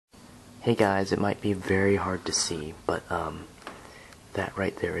Hey guys, it might be very hard to see, but that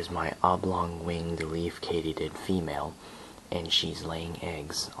right there is my oblong-winged leaf katydid female, and she's laying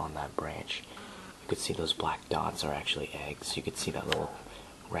eggs on that branch. You could see those black dots are actually eggs. You could see that little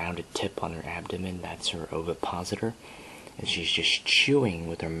rounded tip on her abdomen, that's her ovipositor, and she's just chewing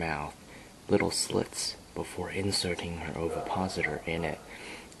with her mouth little slits before inserting her ovipositor in it,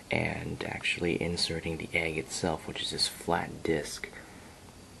 and actually inserting the egg itself, which is this flat disc.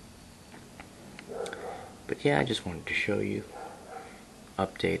 But yeah, I just wanted to show you,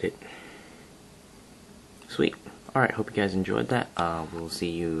 update it. Sweet. Alright, hope you guys enjoyed that. We'll see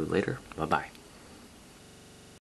you later. Bye-bye.